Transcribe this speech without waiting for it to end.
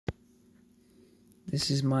This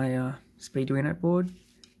is my speeduino board.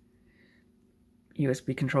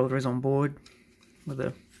 USB controller is on board with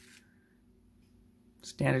a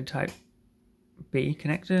standard type B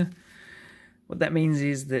connector. What that means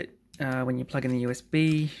is that when you plug in the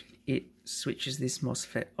USB, it switches this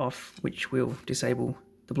MOSFET off, which will disable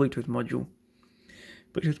the Bluetooth module.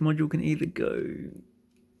 Bluetooth module can either go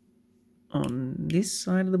on this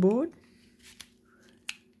side of the board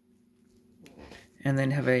and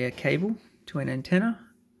then have a cable to an antenna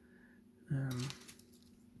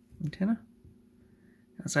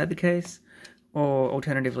outside the case, or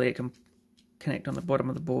alternatively it can connect on the bottom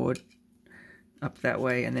of the board up that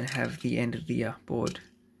way and then have the end of the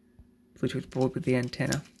Bluetooth board with the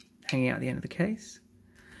antenna hanging out the end of the case.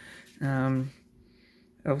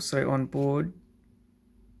 Also on board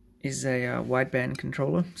is a wideband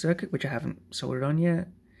controller circuit, which I haven't soldered on yet.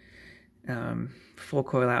 4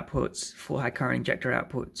 coil outputs, 4 high current injector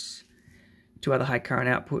outputs, 2 other high current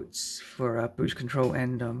outputs for boost control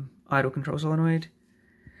and idle control solenoid.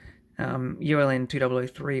 ULN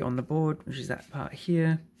 2003 on the board, which is that part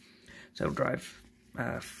here. So it'll drive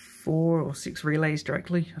 4 or 6 relays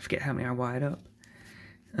directly. I forget how many I wired up.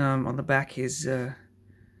 On the back is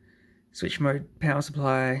switch mode power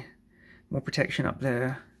supply, more protection up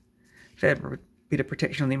there, fair bit of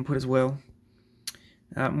protection on the input as well.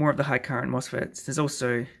 More of the high current MOSFETs. There's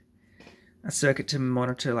also a circuit to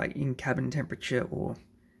monitor like in-cabin temperature or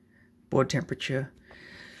board temperature.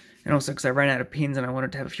 And also because I ran out of pins and I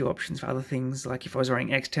wanted to have a few options for other things, like if I was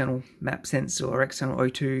running external map sensor or external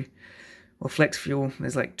O2 or flex fuel,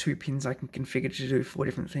 there's like 2 pins I can configure to do 4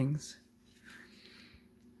 different things.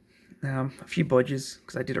 A few bodges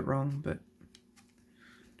because I did it wrong, but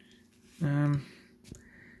I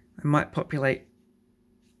might populate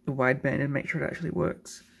the wideband and make sure it actually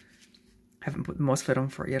works. Haven't put the MOSFET on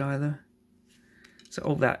for it yet either. So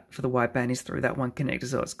all that for the wideband is through that one connector,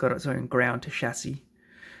 so it's got its own ground to chassis,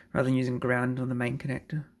 rather than using ground on the main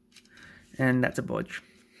connector. And that's a bodge.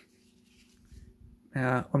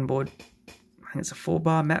 On board, I think it's a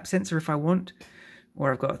 4-bar map sensor if I want,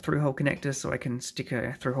 or I've got a through-hole connector so I can stick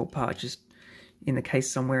a through-hole part just in the case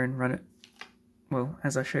somewhere and run it, well,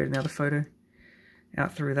 as I showed in the other photo,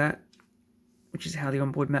 out through that, which is how the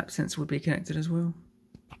onboard map sensor would be connected as well.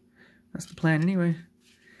 That's the plan anyway.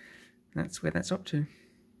 That's where that's up to.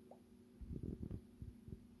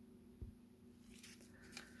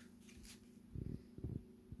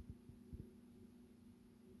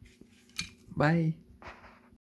 Bye.